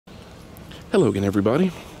Hello again,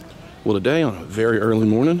 everybody. Well, today on a very early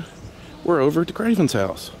morning, we're over at the Cravens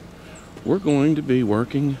house. We're going to be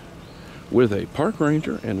working with a park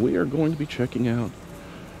ranger, and we are going to be checking out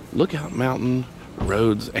Lookout Mountain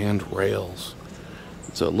roads and rails.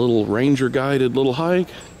 It's a little ranger guided little hike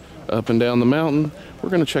up and down the mountain. We're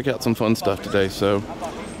going to check out some fun stuff today, so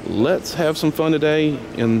let's have some fun today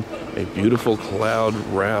in a beautiful cloud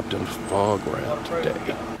wrapped and fog wrapped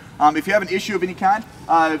day. If you have an issue of any kind,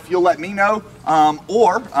 if you'll let me know,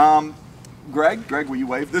 Greg, will you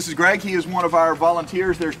wave? This is Greg. He is one of our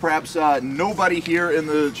volunteers. There's perhaps nobody here in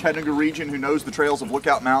the Chattanooga region who knows the trails of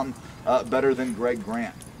Lookout Mountain better than Greg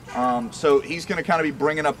Grant. So he's going to kind of be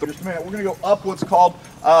bringing up, just a minute, we're going to go up what's called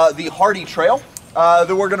the Hardy Trail.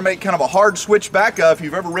 Then we're going to make kind of a hard switch back. If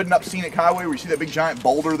you've ever ridden up Scenic Highway where you see that big giant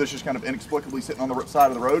boulder that's just kind of inexplicably sitting on the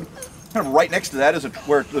side of the road, kind of right next to that is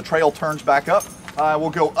where the trail turns back up. We'll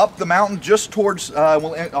go up the mountain just towards,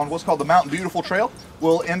 we'll end on what's called the Mountain Beautiful Trail.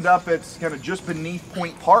 We'll end up at kind of just beneath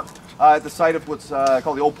Point Park at the site of what's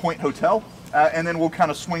called the Old Point Hotel. And then we'll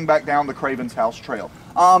kind of swing back down the Cravens House Trail.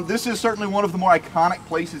 This is certainly one of the more iconic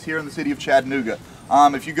places here in the city of Chattanooga.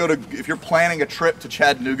 If you're planning a trip to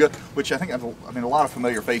Chattanooga, which I think, a lot of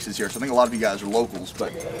familiar faces here, so I think a lot of you guys are locals,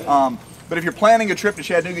 but if you're planning a trip to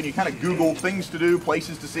Chattanooga and you kind of Google things to do,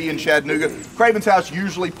 places to see in Chattanooga, Cravens House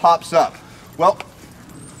usually pops up. Well,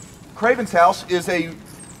 Cravens House is a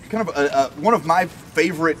kind of one of my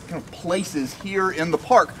favorite kind of places here in the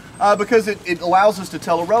park because it allows us to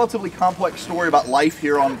tell a relatively complex story about life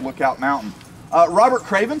here on Lookout Mountain. Robert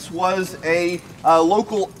Cravens was a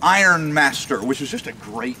local iron master, which is just a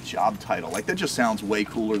great job title. Like, that just sounds way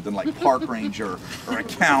cooler than like park ranger or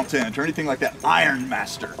accountant or anything like that. Iron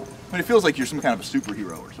master. I mean, it feels like you're some kind of a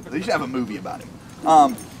superhero or something. They should have a movie about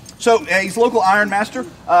him. So he's a local iron master,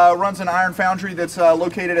 runs an iron foundry that's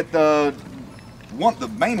located at the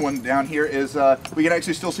main one down here is, we can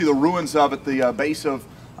actually still see the ruins of at the base of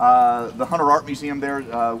the Hunter Art Museum there,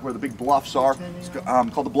 where the big bluffs are. It's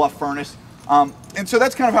called the Bluff Furnace. And so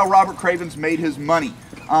that's kind of how Robert Cravens made his money.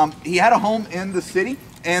 He had a home in the city,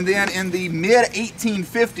 and then in the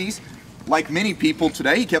mid-1850s, like many people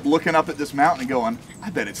today, he kept looking up at this mountain and going,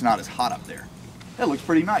 I bet it's not as hot up there. That looks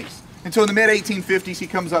pretty nice. And so in the mid-1850s, he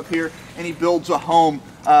comes up here and he builds a home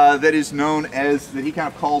that is known as, that he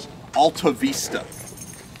kind of calls Alta Vista.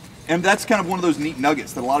 And that's kind of one of those neat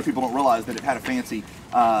nuggets that a lot of people don't realize that it had a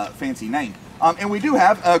fancy name. And we do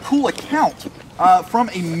have a cool account from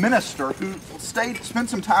a minister who spent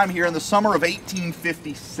some time here in the summer of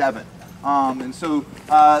 1857. And so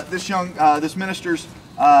this minister's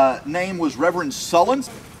name was Reverend Sullins.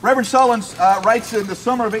 Reverend Sullins writes in the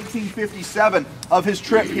summer of 1857 of his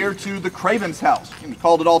trip here to the Cravens house. He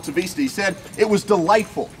called it Alta Vista. He said, it was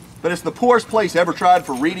delightful, but it's the poorest place ever tried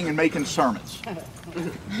for reading and making sermons.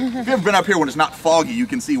 If you've ever been up here when it's not foggy, you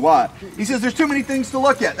can see why. He says there's too many things to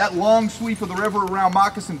look at. That long sweep of the river around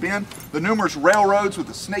Moccasin Bend, the numerous railroads with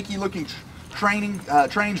the snaky looking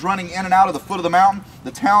trains running in and out of the foot of the mountain,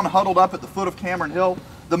 the town huddled up at the foot of Cameron Hill,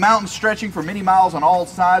 the mountains stretching for many miles on all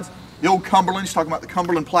sides, the old Cumberland, he's talking about the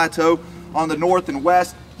Cumberland Plateau on the north and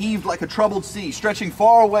west, heaved like a troubled sea, stretching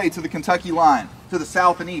far away to the Kentucky line. To the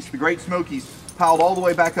south and east, the Great Smokies piled all the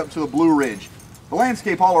way back up to the Blue Ridge. The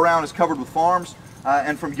landscape all around is covered with farms,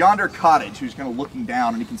 and from yonder cottage, who's kind of looking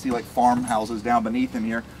down, and you can see like farmhouses down beneath him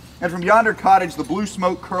here, and from yonder cottage, the blue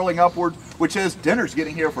smoke curling upward, which says, dinner's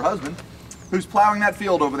getting here for husband, who's plowing that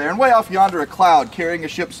field over there, and way off yonder, a cloud carrying a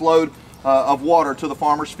ship's load of water to the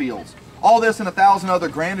farmer's fields. All this and 1,000 other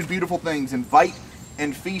grand and beautiful things invite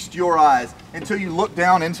and feast your eyes until you look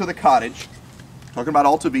down into the cottage, talking about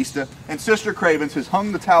Alta Vista, and Sister Cravens has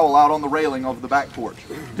hung the towel out on the railing over the back porch.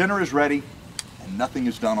 Dinner is ready, and nothing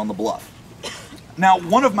is done on the bluff. Now,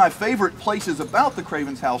 one of my favorite places about the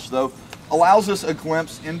Cravens house, though, allows us a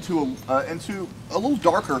glimpse into a little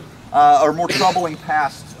darker or more troubling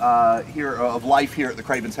past here of life here at the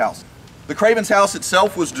Cravens house. The Cravens house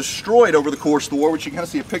itself was destroyed over the course of the war, which you can kind of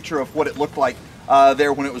see a picture of what it looked like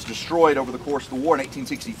there when it was destroyed over the course of the war in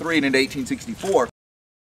 1863 and into 1864.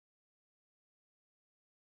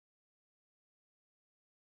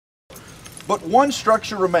 But one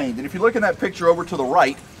structure remained, and if you look in that picture over to the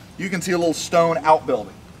right, you can see a little stone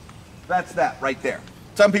outbuilding. That's that right there.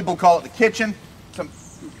 Some people call it the kitchen.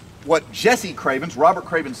 What Jesse Cravens, Robert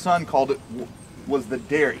Cravens' son, called it was the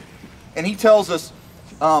dairy. And he tells us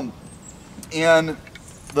in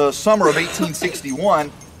the summer of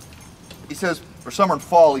 1861, he says, or summer and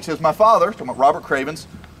fall, he says, my father, talking about Robert Cravens,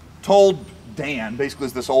 told Dan, basically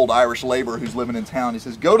is this old Irish laborer who's living in town, he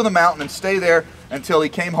says, go to the mountain and stay there until he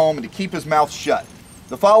came home and to keep his mouth shut.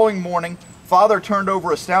 The following morning, Father turned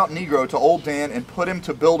over a stout Negro to old Dan and put him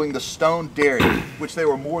to building the stone dairy, which they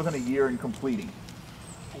were more than a year in completing.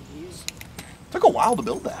 Took a while to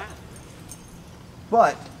build that.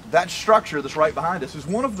 But that structure that's right behind us is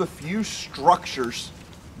one of the few structures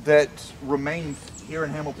that remains here in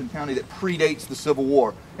Hamilton County that predates the Civil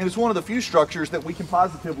War. And it's one of the few structures that we can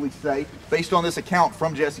positively say, based on this account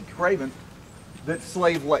from Jesse Craven, that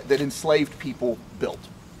enslaved people built.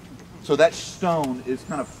 So that stone is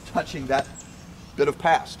kind of touching that bit of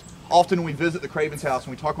past. Often when we visit the Cravens house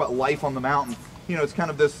and we talk about life on the mountain, you know, it's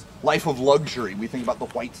kind of this life of luxury. We think about the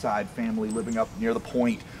Whiteside family living up near the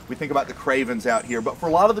point. We think about the Cravens out here. But for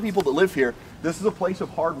a lot of the people that live here, this is a place of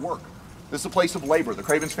hard work. This is a place of labor. The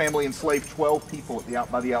Cravens family enslaved 12 people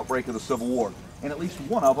by the outbreak of the Civil War. And at least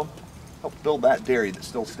one of them helped build that dairy that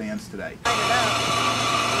still stands today.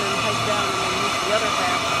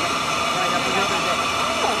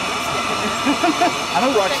 I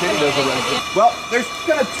know Rock City does already. Well, there's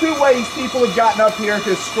kind of two ways people have gotten up here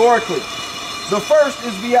historically. The first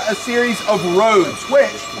is via a series of roads, which,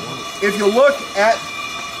 if you look at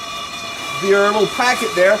your little packet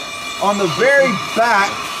there, on the very back,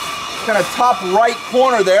 kind of top right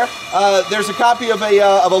corner there, there's a copy of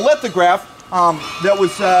a lithograph that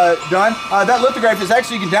was done. That lithograph is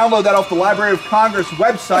actually, you can download that off the Library of Congress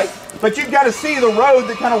website, but you've got to see the road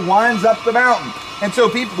that kind of winds up the mountain. And so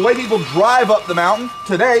the way people drive up the mountain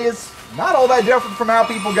today is not all that different from how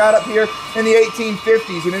people got up here in the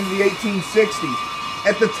 1850s and into the 1860s.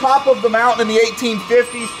 At the top of the mountain in the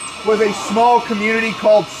 1850s was a small community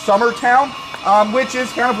called Summertown, which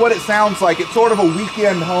is kind of what it sounds like. It's sort of a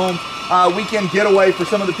weekend home, weekend getaway for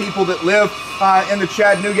some of the people that live in the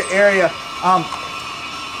Chattanooga area.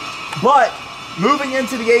 But moving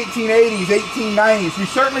into the 1880s, 1890s, we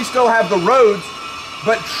certainly still have the roads,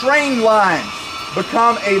 but train lines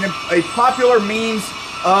become a popular means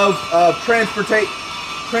of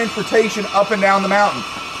transportation up and down the mountain.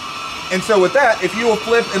 And so with that, if you will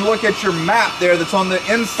flip and look at your map there that's on the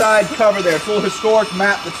inside cover there, it's a little historic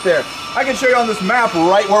map that's there. I can show you on this map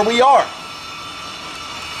right where we are.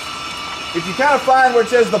 If you kind of find where it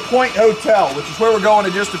says the Point Hotel, which is where we're going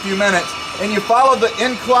in just a few minutes, and you follow the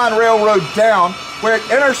incline railroad down, where it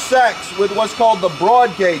intersects with what's called the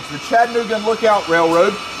Broad Gauge, the Chattanooga and Lookout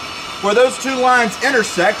Railroad, where those two lines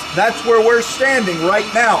intersect, that's where we're standing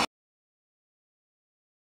right now.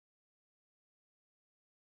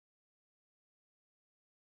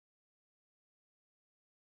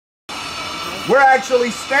 We're actually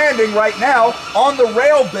standing right now on the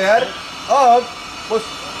rail bed of what's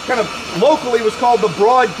kind of locally was called the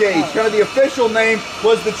Broad Gauge. Kind of the official name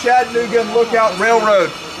was the Chattanooga and Lookout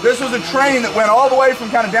Railroad. This was a train that went all the way from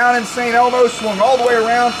kind of down in St. Elmo, swung all the way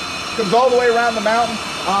around, comes all the way around the mountain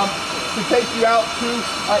to take you out to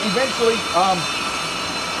eventually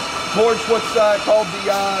towards what's called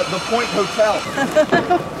the Point Hotel.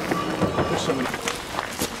 There's so many.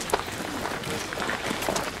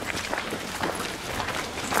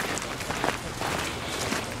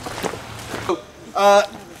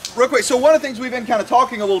 Real quick, so one of the things we've been kind of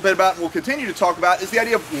talking a little bit about and we'll continue to talk about is the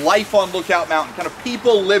idea of life on Lookout Mountain, kind of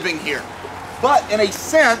people living here. But in a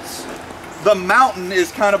sense, the mountain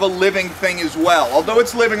is kind of a living thing as well, although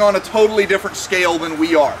it's living on a totally different scale than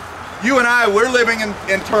we are. You and I, we're living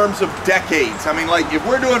in terms of decades. I mean, like, if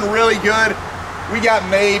we're doing really good, we got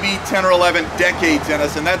maybe 10 or 11 decades in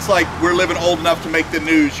us, and that's like we're living old enough to make the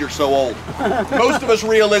news, you're so old. Most of us,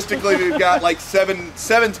 realistically, we've got like seven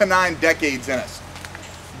to 9 decades in us.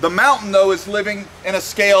 The mountain, though, is living in a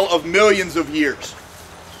scale of millions of years.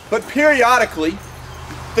 But periodically,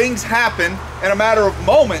 things happen in a matter of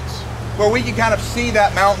moments where we can kind of see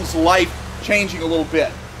that mountain's life changing a little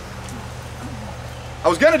bit. I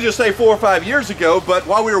was going to just say 4 or 5 years ago, but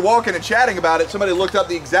while we were walking and chatting about it, somebody looked up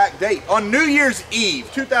the exact date. On New Year's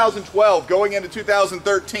Eve, 2012, going into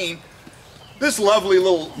 2013, this lovely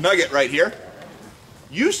little nugget right here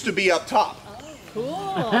used to be up top. Cool.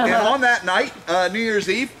 And on that night, New Year's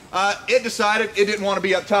Eve, it decided it didn't want to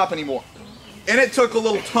be up top anymore. And it took a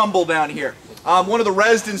little tumble down here. One of the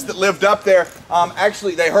residents that lived up there,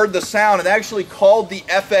 actually, they heard the sound and actually called the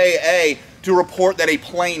FAA to report that a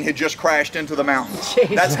plane had just crashed into the mountain.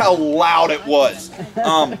 Jeez. That's how loud it was.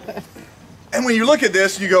 And when you look at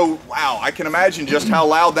this, you go, wow, I can imagine just how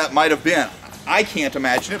loud that might have been. I can't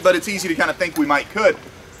imagine it, but it's easy to kind of think we might could.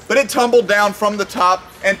 But it tumbled down from the top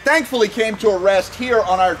and thankfully came to a rest here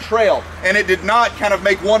on our trail. And it did not kind of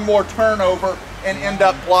make one more turnover and end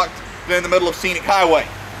up blocked in the middle of Scenic Highway.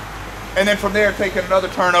 And then from there, taking another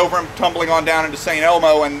turnover and tumbling on down into St.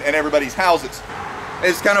 Elmo and everybody's houses.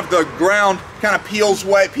 It's kind of the ground kind of peels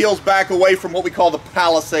back away from what we call the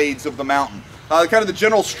Palisades of the mountain. Kind of the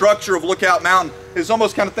general structure of Lookout Mountain is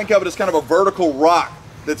almost kind of think of it as kind of a vertical rock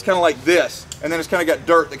that's kind of like this, and then it's kind of got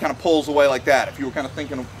dirt that kind of pulls away like that, if you were kind of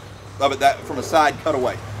thinking of it that from a side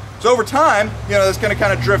cutaway. So over time, you know, that's going to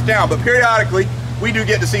kind of drift down, but periodically we do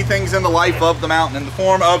get to see things in the life of the mountain in the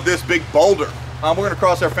form of this big boulder. We're going to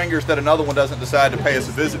cross our fingers that another one doesn't decide to pay us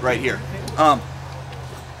a visit right here. And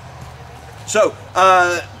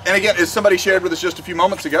again, as somebody shared with us just a few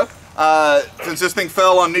moments ago, since this thing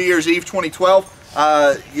fell on New Year's Eve 2012,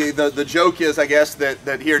 the joke is, I guess,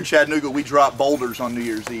 that here in Chattanooga we drop boulders on New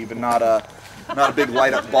Year's Eve and not a big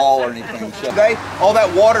light up ball or anything. So today, all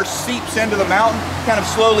that water seeps into the mountain, kind of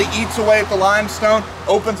slowly eats away at the limestone,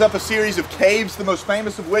 opens up a series of caves, the most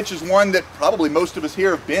famous of which is one that probably most of us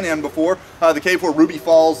here have been in before, the cave where Ruby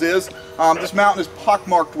Falls is. This mountain is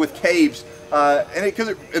pockmarked with caves,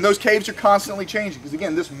 and those caves are constantly changing, because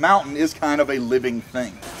again, this mountain is kind of a living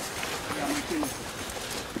thing.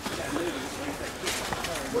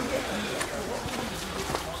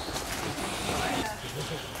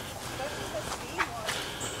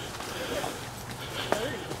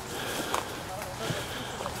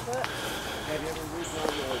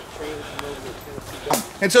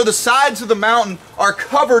 And so the sides of the mountain are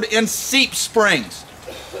covered in seep springs.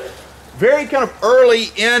 Very kind of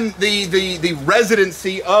early in the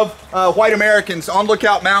residency of white Americans on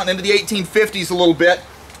Lookout Mountain into the 1850s a little bit,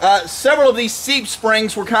 several of these seep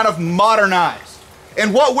springs were kind of modernized.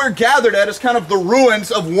 And what we're gathered at is kind of the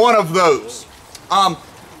ruins of one of those.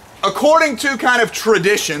 According to kind of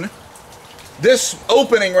tradition, this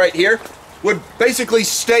opening right here would basically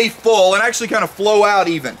stay full and actually kind of flow out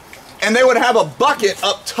even. And they would have a bucket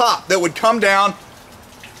up top that would come down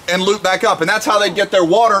and loop back up, and that's how they'd get their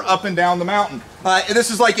water up and down the mountain. And this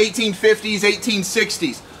is like 1850s,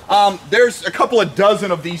 1860s. There's a couple of dozen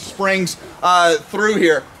of these springs through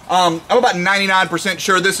here. I'm about 99%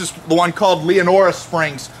 sure this is the one called Leonora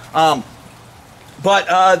Springs.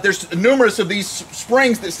 But there's numerous of these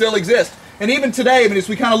springs that still exist. And even today, I mean, as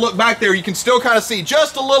we kind of look back there, you can still kind of see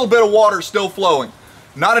just a little bit of water still flowing.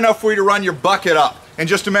 Not enough for you to run your bucket up. In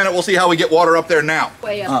just a minute, we'll see how we get water up there now.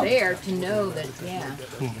 Way up there to know that, yeah.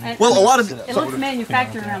 Well, a lot of it looks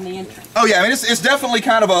manufactured around the entrance. Oh yeah, I mean it's definitely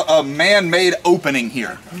kind of a man-made opening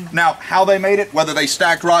here. Now, how they made it, whether they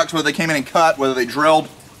stacked rocks, whether they came in and cut, whether they drilled,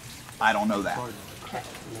 I don't know that.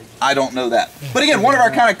 I don't know that. But again, one of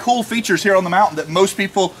our kind of cool features here on the mountain that most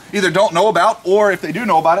people either don't know about, or if they do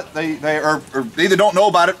know about it, they either don't know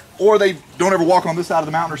about it or they don't ever walk on this side of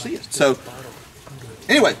the mountain or see it. So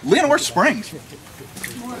anyway, Leonora Springs.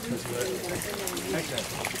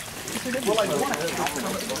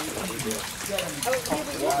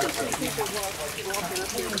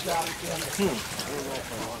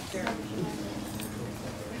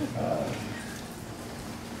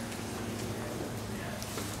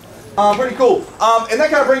 Pretty cool. And that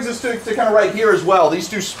kind of brings us to kind of right here as well. These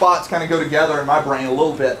two spots kind of go together in my brain a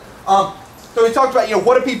little bit. So we talked about, you know,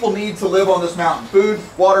 what do people need to live on this mountain? Food,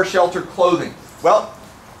 water, shelter, clothing. Well,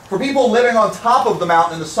 for people living on top of the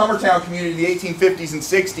mountain in the Summertown community in the 1850s and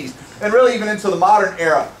 60s, and really even into the modern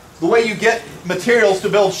era, the way you get materials to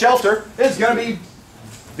build shelter is going to be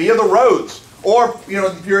via the roads. Or, you know,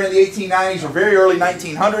 if you're in the 1890s or very early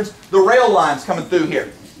 1900s, the rail lines coming through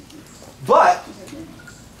here. But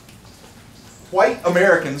white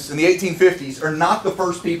Americans in the 1850s are not the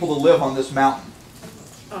first people to live on this mountain.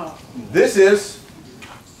 This is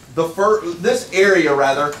this area,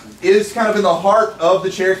 rather, is kind of in the heart of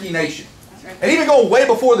the Cherokee Nation. And even going way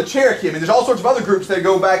before the Cherokee, I mean, there's all sorts of other groups that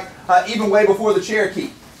go back even way before the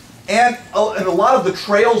Cherokee. And a lot of the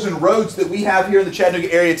trails and roads that we have here in the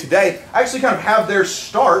Chattanooga area today actually kind of have their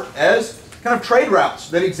start as kind of trade routes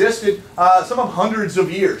that existed some of hundreds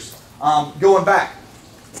of years going back.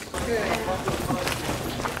 A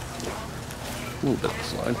little bit of a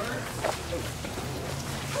slide.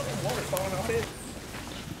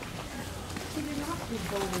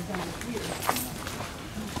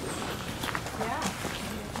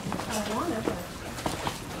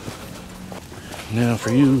 Now,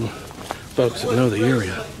 for you folks that know the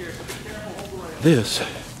area, this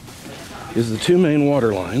is the two main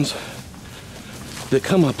water lines that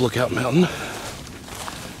come up Lookout Mountain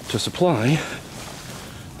to supply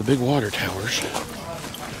the big water towers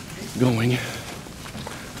going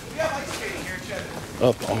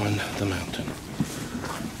up on the mountain.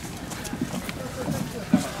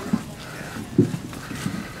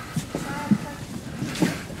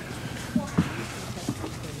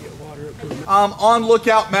 On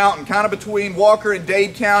Lookout Mountain, kind of between Walker and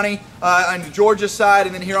Dade County on the Georgia side,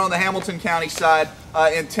 and then here on the Hamilton County side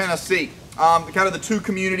in Tennessee. kind of the two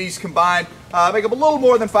communities combined, make up a little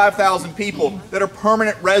more than 5,000 people that are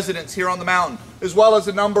permanent residents here on the mountain, as well as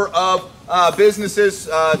a number of businesses,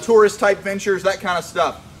 tourist-type ventures, that kind of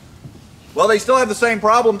stuff. Well, they still have the same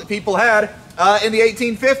problem that people had in the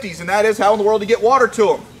 1850s, and that is how in the world to get water to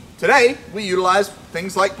them. Today, we utilize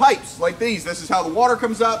things like pipes, like these. This is how the water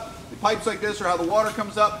comes up. The pipes like this are how the water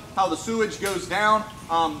comes up, how the sewage goes down.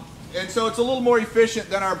 And so it's a little more efficient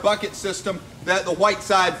than our bucket system that the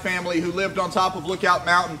Whiteside family who lived on top of Lookout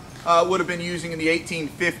Mountain would have been using in the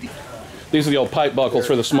 1850s. These are the old pipe buckles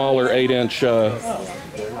for the smaller 8-inch.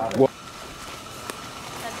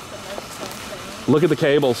 Look at the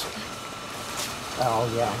cables.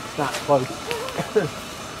 Oh yeah, it's not close.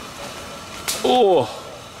 Oh,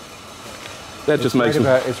 that just makes me.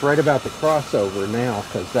 It's right about the crossover now,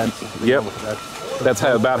 because that's. Yep. That's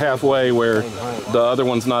about halfway where the other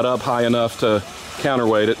one's not up high enough to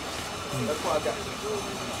counterweight it.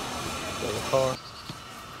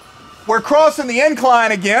 We're crossing the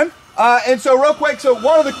incline again. And so real quick, so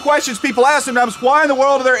one of the questions people ask sometimes, why in the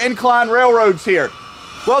world are there incline railroads here?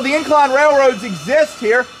 Well, the incline railroads exist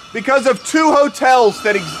here because of two hotels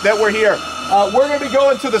that were here. We're going to be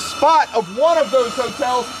going to the spot of one of those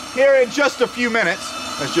hotels here in just a few minutes.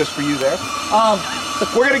 That's just for you there.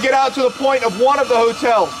 We're going to get out to the point of one of the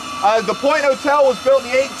hotels. The Point Hotel was built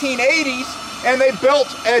in the 1880s, and they built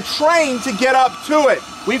a train to get up to it.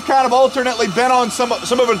 We've kind of alternately been on some of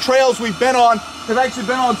the trails we've been on. Have actually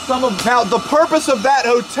been on some of. Now, the purpose of that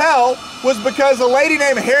hotel was because a lady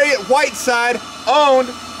named Harriet Whiteside owned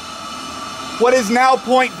what is now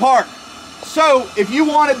Point Park. So, if you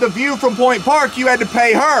wanted the view from Point Park, you had to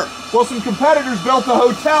pay her. Well, some competitors built a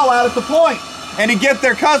hotel out at the point, and to get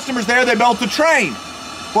their customers there, they built a train.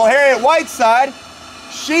 Well, Harriet Whiteside,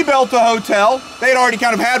 she built a hotel. They'd already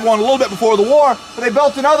kind of had one a little bit before the war, but they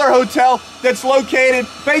built another hotel that's located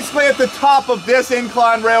basically at the top of this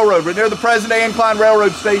incline railroad, right near the present-day incline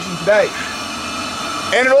railroad station today.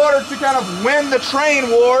 And in order to kind of win the train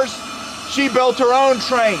wars, she built her own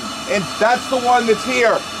train, and that's the one that's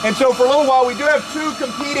here. And so for a little while, we do have two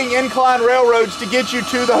competing incline railroads to get you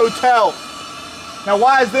to the hotel. Now,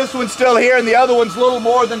 why is this one still here and the other one's little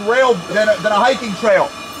more than a hiking trail?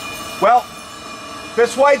 Well,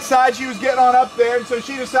 Miss Whiteside, she was getting on up there, and so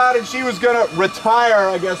she decided she was going to retire,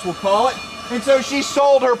 I guess we'll call it. And so she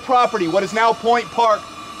sold her property, what is now Point Park,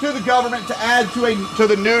 to the government to add to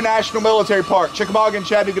the new National Military Park, Chickamauga and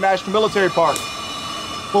Chattanooga National Military Park.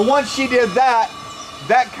 But once she did that,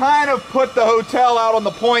 that kind of put the hotel out on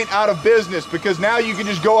the point out of business, because now you can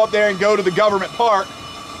just go up there and go to the government park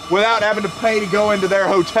without having to pay to go into their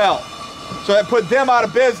hotel. So that put them out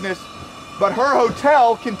of business, but her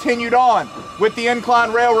hotel continued on with the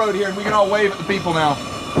incline railroad here, and we can all wave at the people now.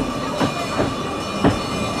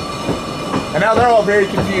 And now they're all very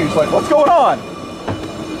confused, like, what's going on?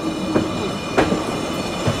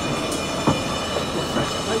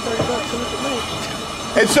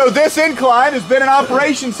 And so this incline has been in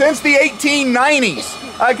operation since the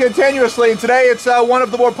 1890s, continuously, and today it's one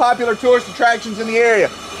of the more popular tourist attractions in the area.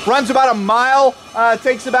 Runs about a mile,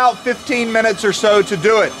 takes about 15 minutes or so to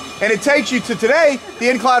do it. And it takes you to today, the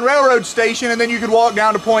Incline Railroad Station, and then you can walk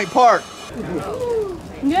down to Point Park.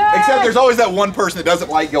 Yeah. Except there's always that one person that doesn't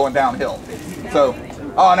like going downhill. So,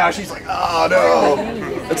 oh, now she's like, oh no.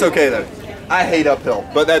 It's okay though. I hate uphill,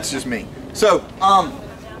 but that's just me. So,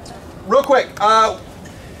 real quick,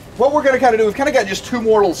 what we're going to kind of do, we've kind of got just two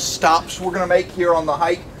more little stops we're going to make here on the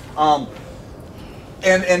hike.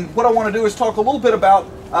 And what I want to do is talk a little bit about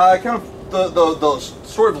kind of the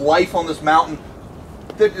sort of life on this mountain.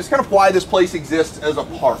 That is kind of why this place exists as a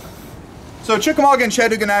park. So Chickamauga and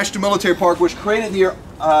Chattanooga National Military Park was created in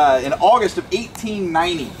August of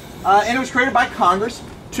 1890. And it was created by Congress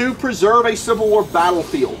to preserve a Civil War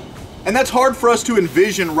battlefield. And that's hard for us to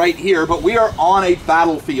envision right here, but we are on a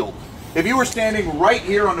battlefield. If you were standing right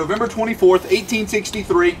here on November 24th,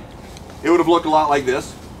 1863, it would have looked a lot like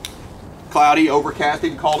this. Cloudy, overcast, they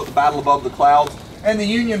even called it the Battle Above the Clouds. And the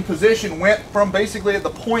Union position went from basically at the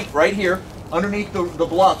point right here, underneath the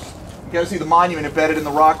bluffs. You can see the monument embedded in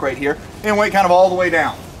the rock right here, and went kind of all the way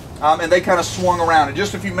down. And they kind of swung around. In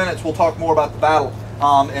just a few minutes, we'll talk more about the battle,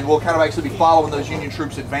 and we'll kind of actually be following those Union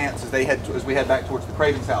troops advance as we head back towards the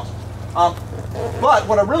Cravens house. But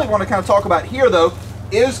what I really want to kind of talk about here, though,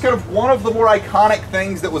 is kind of one of the more iconic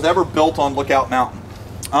things that was ever built on Lookout Mountain.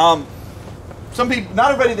 Some people,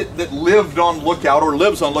 not everybody that lived on Lookout or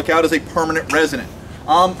lives on Lookout is a permanent resident.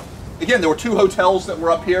 Again, there were two hotels that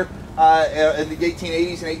were up here in the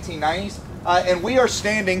 1880s and 1890s, and we are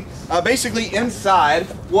standing basically inside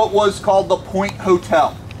what was called the Point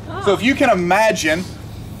Hotel. So if you can imagine,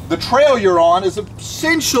 the trail you're on is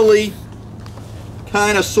essentially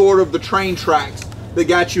kind of sort of the train tracks that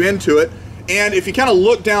got you into it. And if you kind of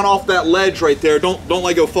look down off that ledge right there, don't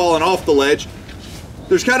let go falling off the ledge,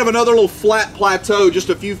 there's kind of another little flat plateau just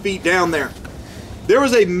a few feet down there. There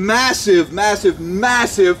was a massive, massive,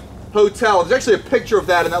 massive hotel. There's actually a picture of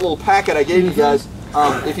that in that little packet I gave you guys,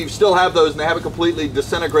 if you still have those and they haven't completely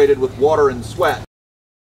disintegrated with water and sweat.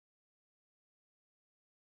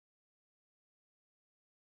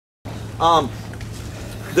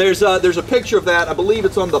 There's a picture of that. I believe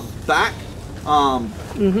it's on the back.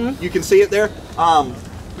 You can see it there.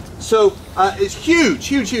 It's huge,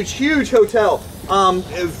 huge, huge, huge hotel.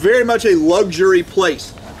 Very much a luxury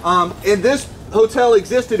place. And this hotel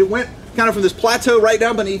existed. It went kind of from this plateau right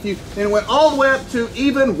down beneath you, and it went all the way up to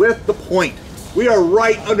even with the point. We are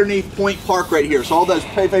right underneath Point Park right here. So all those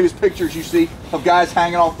famous pictures you see of guys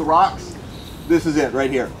hanging off the rocks, this is it right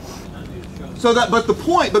here. So but the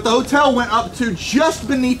hotel went up to just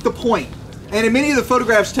beneath the point. And in many of the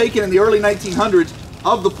photographs taken in the early 1900s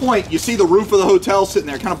of the point, you see the roof of the hotel sitting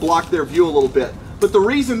there, kind of blocked their view a little bit. But the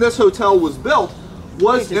reason this hotel was built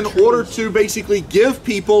was in order to basically give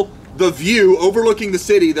people the view overlooking the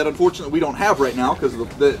city that unfortunately we don't have right now because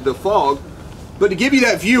of the fog, but to give you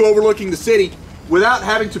that view overlooking the city without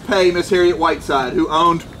having to pay Miss Harriet Whiteside, who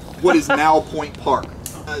owned what is now Point Park.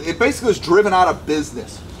 It basically was driven out of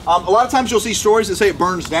business. A lot of times you'll see stories that say it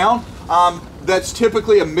burns down. That's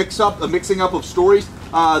typically a mixing up of stories.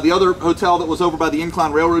 The other hotel that was over by the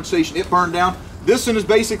Incline Railroad Station, it burned down. This one is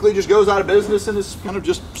basically just goes out of business and is kind of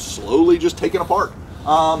just slowly just taken apart.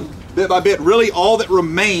 Bit by bit. Really all that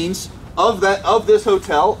remains of this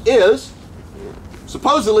hotel is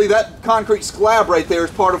supposedly that concrete slab right there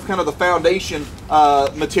is part of kind of the foundation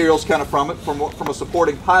materials kind of from it, from a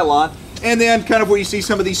supporting pylon. And then kind of where you see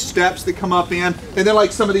some of these steps that come up in, and then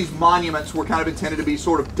like some of these monuments were kind of intended to be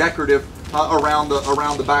sort of decorative around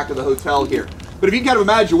the back of the hotel here. But if you can kind of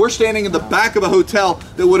imagine, we're standing in the back of a hotel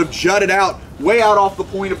that would have jutted out way out off the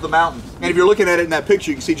point of the mountain. And if you're looking at it in that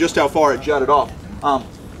picture, you can see just how far it jutted off.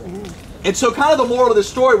 And so kind of the moral of this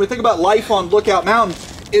story, when we think about life on Lookout Mountain,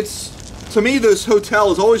 to me this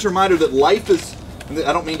hotel is always a reminder that life is,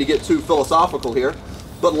 I don't mean to get too philosophical here,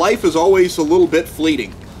 but life is always a little bit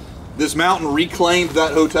fleeting. This mountain reclaimed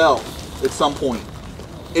that hotel at some point.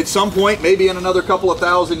 At some point, maybe in another couple of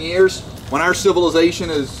thousand years, when our civilization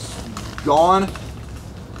is gone,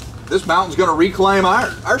 this mountain's going to reclaim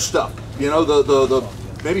our stuff. You know,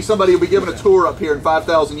 maybe somebody will be giving a tour up here in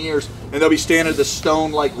 5,000 years, and they'll be standing at the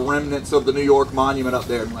stone-like remnants of the New York monument up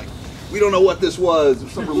there, and like, we don't know what this was.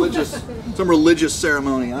 Some religious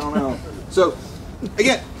ceremony. I don't know. So,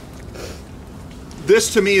 again,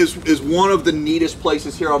 this to me is one of the neatest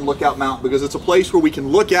places here on Lookout Mountain, because it's a place where we can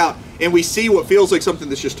look out and we see what feels like something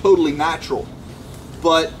that's just totally natural,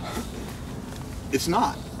 but it's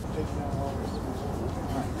not.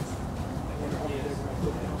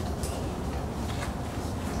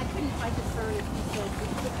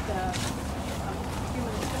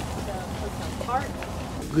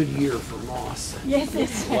 Good year for moss. Yes,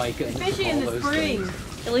 it's especially in the spring.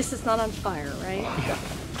 At least it's not on fire, right? Yeah.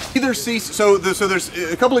 Either so there's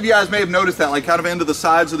a couple of you guys may have noticed that, like kind of into the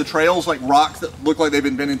sides of the trails, like rocks that look like they've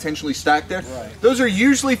been intentionally stacked there. Right. Those are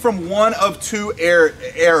usually from one of two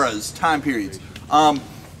eras, time periods, and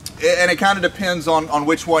it kind of depends on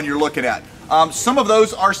which one you're looking at. Some of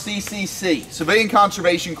those are CCC, Civilian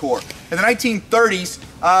Conservation Corps. In the 1930s,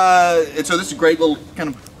 and so this is a great little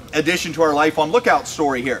kind of addition to our Life on Lookout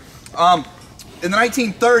story here. In the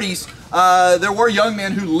 1930s, there were young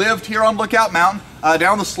men who lived here on Lookout Mountain,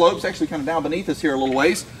 down the slopes, actually kind of down beneath us here a little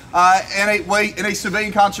ways, in a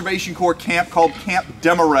Civilian Conservation Corps camp called Camp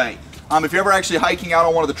Desmarais. If you're ever actually hiking out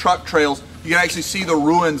on one of the truck trails, you can actually see the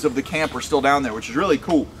ruins of the camp are still down there, which is really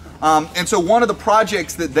cool. And so one of the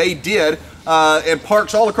projects that they did in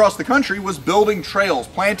parks all across the country was building trails,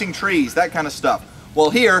 planting trees, that kind of stuff. Well,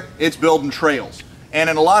 here it's building trails. And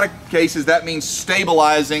in a lot of cases, that means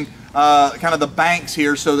stabilizing kind of the banks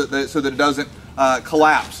here so that it doesn't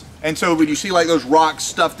collapse. And so when you see like those rocks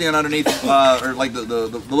stuffed in underneath, or like the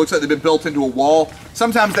looks like they've been built into a wall,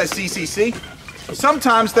 sometimes that's CCC.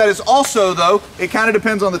 Sometimes that is also, though, it kind of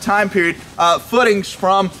depends on the time period, footings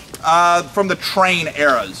from the train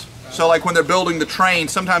eras. So like when they're building the train,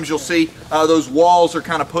 sometimes you'll see those walls are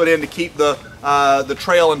kind of put in to keep the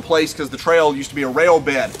trail in place, because the trail used to be a rail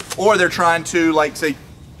bed, or they're trying to, like, say,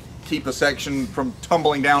 keep a section from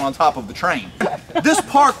tumbling down on top of the train. This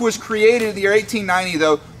park was created in the year 1890,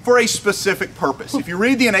 though, for a specific purpose. If you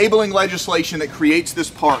read the enabling legislation that creates this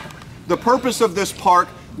park, the purpose of this park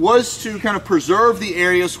was to kind of preserve the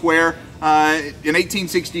areas where in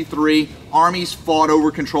 1863, armies fought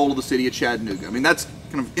over control of the city of Chattanooga. I mean, that's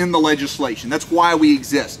kind of in the legislation. That's why we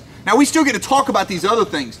exist. Now, we still get to talk about these other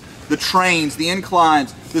things, the trains, the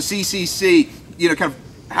inclines, the CCC, you know, kind of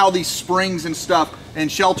how these springs and stuff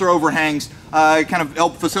and shelter overhangs kind of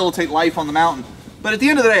help facilitate life on the mountain. But at the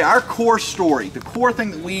end of the day, our core story, the core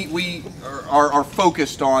thing that we are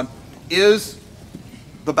focused on is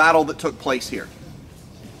the battle that took place here.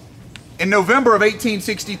 In November of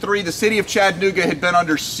 1863, the city of Chattanooga had been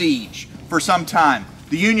under siege for some time.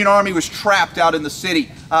 The Union Army was trapped out in the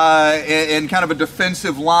city in kind of a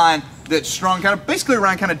defensive line that strung kind of basically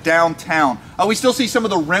around kind of downtown. We still see some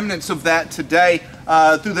of the remnants of that today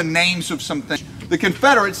through the names of some things. The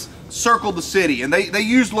Confederates circled the city, and they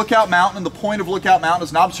used Lookout Mountain and the point of Lookout Mountain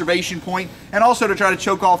as an observation point, and also to try to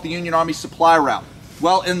choke off the Union Army supply route.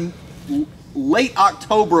 Well, in late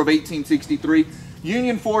October of 1863,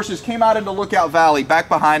 Union forces came out into Lookout Valley, back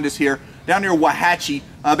behind us here, down near Wauhatchie,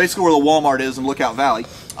 basically where the Walmart is in Lookout Valley.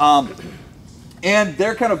 And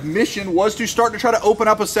their kind of mission was to start to try to open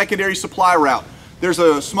up a secondary supply route. There's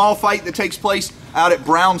a small fight that takes place out at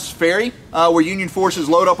Brown's Ferry, where Union forces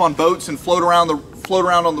load up on boats and float around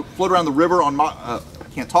the river on I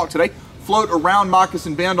can't talk today. Float around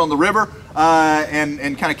Moccasin Bend on the river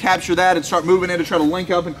and kind of capture that and start moving in to try to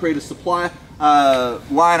link up and create a supply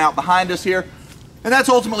line out behind us here. And that's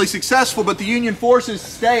ultimately successful, but the Union forces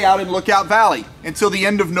stay out in Lookout Valley until the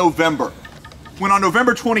end of November, when on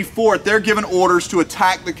November 24th, they're given orders to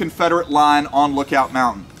attack the Confederate line on Lookout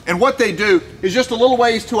Mountain. And what they do is just a little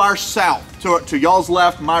ways to our south, to y'all's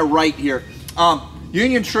left, my right here.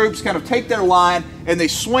 Union troops kind of take their line and they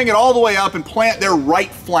swing it all the way up and plant their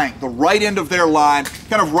right flank, the right end of their line,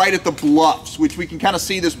 kind of right at the bluffs, which we can kind of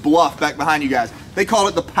see this bluff back behind you guys. They call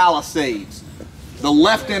it the Palisades. The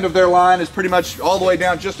left end of their line is pretty much all the way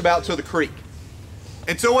down just about to the creek.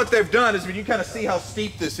 And so what they've done is, when you kind of see how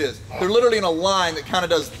steep this is, they're literally in a line that kind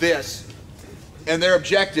of does this, and their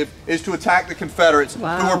objective is to attack the Confederates who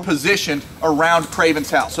are positioned around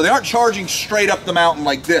Cravens' house. So they aren't charging straight up the mountain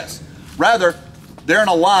like this. Rather, they're in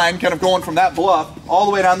a line kind of going from that bluff all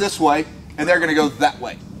the way down this way, and they're going to go that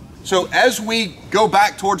way. So as we go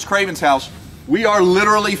back towards Cravens' house, we are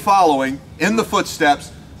literally following in the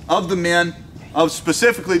footsteps of the men of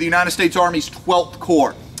specifically the United States Army's 12th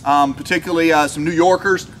Corps, particularly some New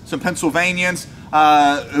Yorkers, some Pennsylvanians,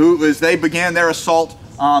 who, as they began their assault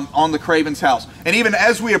on the Cravens' house. And even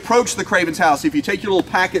as we approach the Cravens' house, if you take your little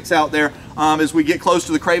packets out there, as we get close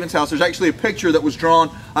to the Cravens' house, there's actually a picture that was drawn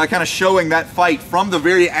kind of showing that fight from the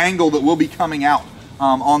very angle that will be coming out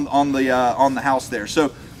on the house there.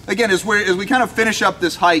 So again, as we kind of finish up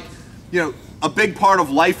this hike, you know, a big part of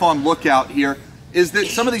life on Lookout here is that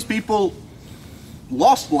some of these people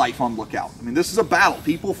lost life on Lookout. I mean, this is a battle.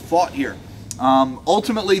 People fought here.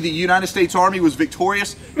 Ultimately, the United States Army was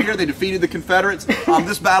victorious here. They defeated the Confederates.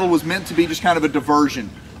 This battle was meant to be just kind of a diversion.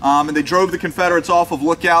 And they drove the Confederates off of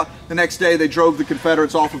Lookout. The next day, they drove the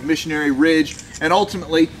Confederates off of Missionary Ridge. And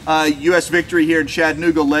ultimately, U.S. victory here in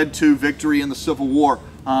Chattanooga led to victory in the Civil War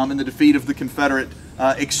and the defeat of the Confederate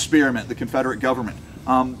experiment, the Confederate government.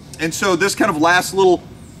 And so this kind of last little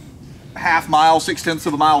half mile, 6/10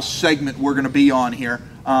 of a mile segment we're going to be on here.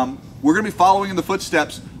 We're going to be following in the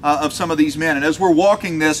footsteps of some of these men. And as we're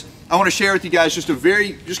walking this, I want to share with you guys just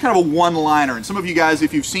kind of a one-liner. And some of you guys,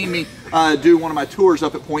 if you've seen me do one of my tours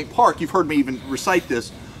up at Point Park, you've heard me even recite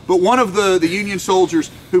this. But one of the Union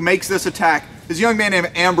soldiers who makes this attack is a young man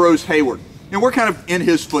named Ambrose Hayward. And we're kind of in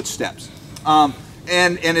his footsteps. And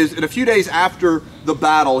a few days after the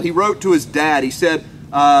battle, he wrote to his dad. He said,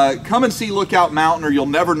 come and see Lookout Mountain, or you'll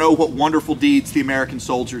never know what wonderful deeds the American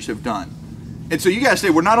soldiers have done. And so you guys say,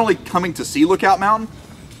 we're not only coming to see Lookout Mountain,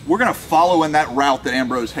 we're going to follow in that route that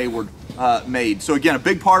Ambrose Hayward made. So again, a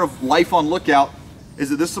big part of life on Lookout is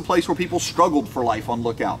that this is a place where people struggled for life on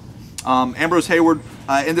Lookout. Ambrose Hayward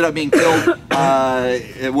ended up being killed.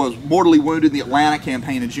 It was mortally wounded in the Atlanta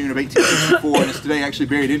campaign in June of 1864, and is today actually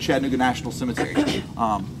buried in Chattanooga National Cemetery.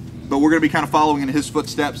 But we're going to be kind of following in his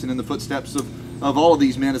footsteps and in the footsteps of all of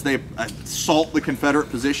these men as they assault the Confederate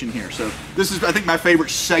position here. So this is, I think, my favorite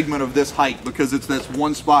segment of this hike, because it's this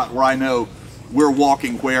one spot where I know we're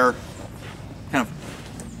walking where kind of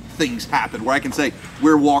things happen, where I can say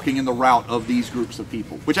we're walking in the route of these groups of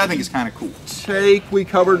people, which I think is kind of cool. We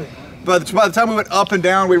covered, by the time we went up and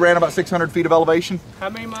down, we ran about 600 feet of elevation. How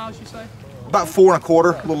many miles you say? About 4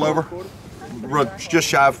 1/4, a little over. We're just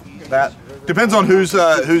shy of that. Depends on whose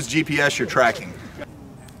GPS you're tracking.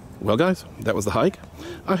 Well, guys, that was the hike.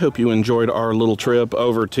 I hope you enjoyed our little trip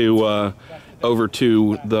over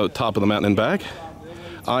to the top of the mountain and back.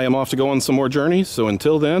 I am off to go on some more journeys, so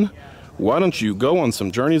until then, why don't you go on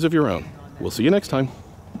some journeys of your own? We'll see you next time.